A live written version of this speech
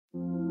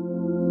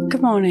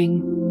Good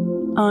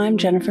morning. I'm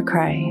Jennifer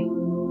Cray,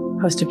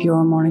 host of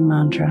Your Morning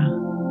Mantra.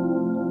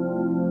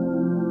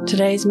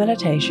 Today's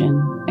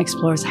meditation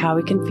explores how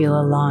we can feel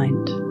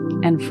aligned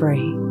and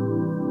free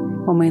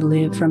when we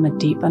live from a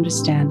deep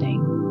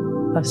understanding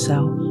of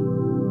self.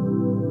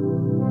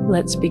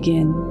 Let's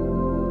begin.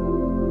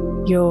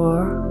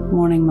 Your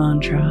morning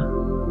mantra.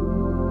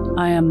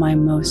 I am my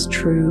most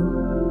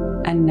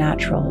true and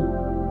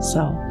natural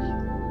self.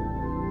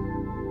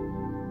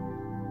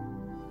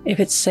 If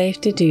it's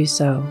safe to do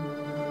so,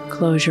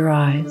 close your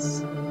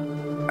eyes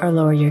or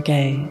lower your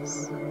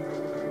gaze.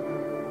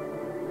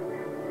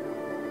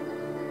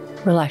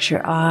 Relax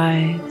your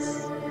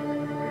eyes,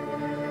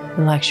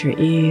 relax your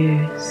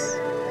ears,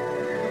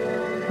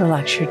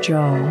 relax your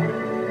jaw.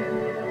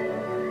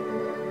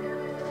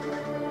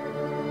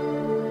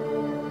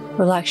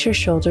 Relax your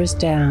shoulders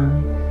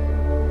down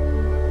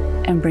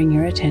and bring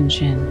your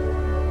attention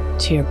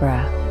to your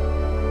breath.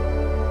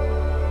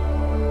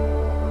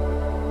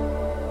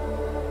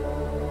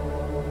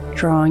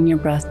 Drawing your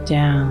breath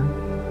down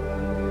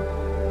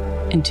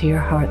into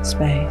your heart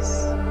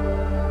space.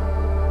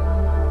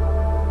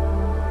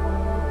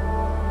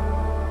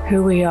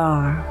 Who we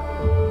are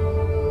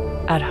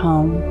at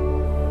home,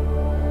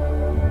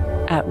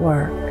 at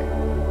work,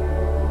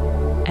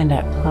 and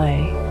at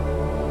play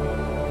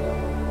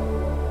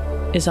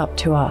is up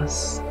to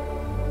us.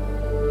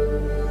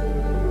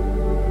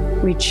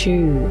 We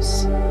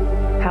choose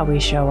how we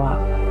show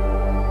up,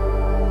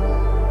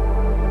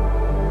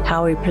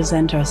 how we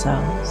present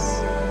ourselves,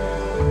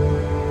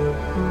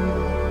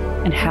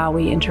 and how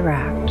we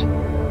interact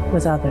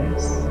with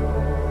others.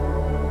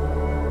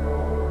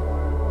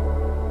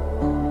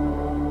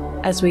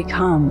 As we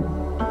come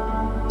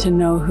to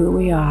know who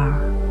we are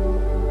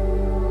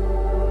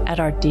at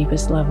our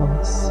deepest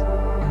levels,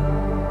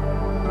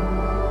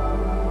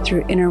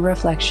 through inner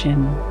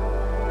reflection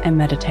and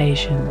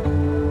meditation,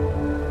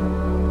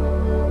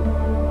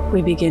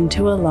 we begin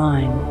to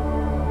align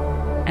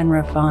and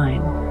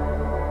refine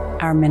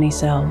our many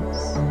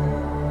selves,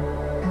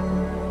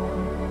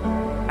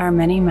 our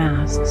many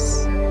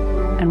masks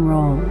and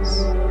roles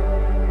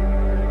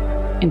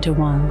into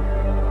one,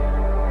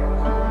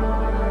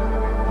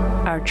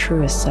 our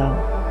truest self,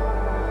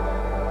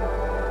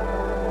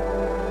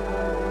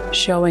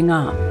 showing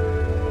up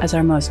as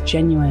our most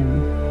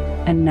genuine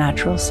and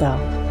natural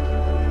self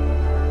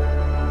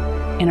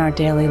in our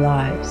daily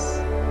lives,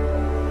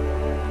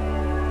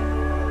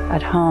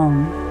 at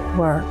home,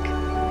 work,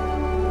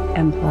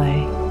 and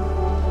play.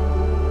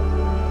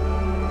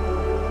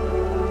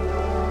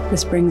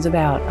 This brings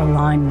about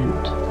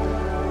alignment,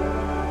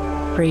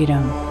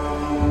 freedom,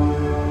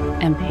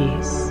 and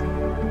peace.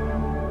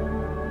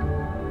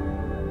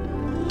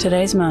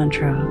 Today's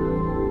mantra,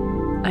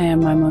 I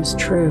am my most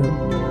true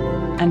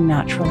and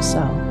natural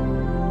self.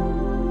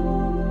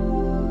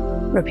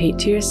 Repeat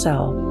to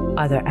yourself,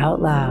 either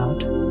out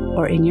loud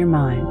or in your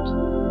mind,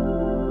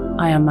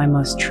 I am my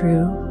most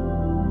true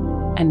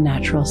and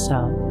natural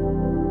self.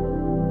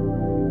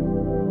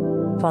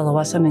 Follow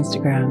us on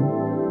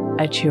Instagram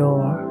at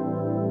Your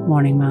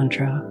Morning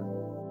Mantra.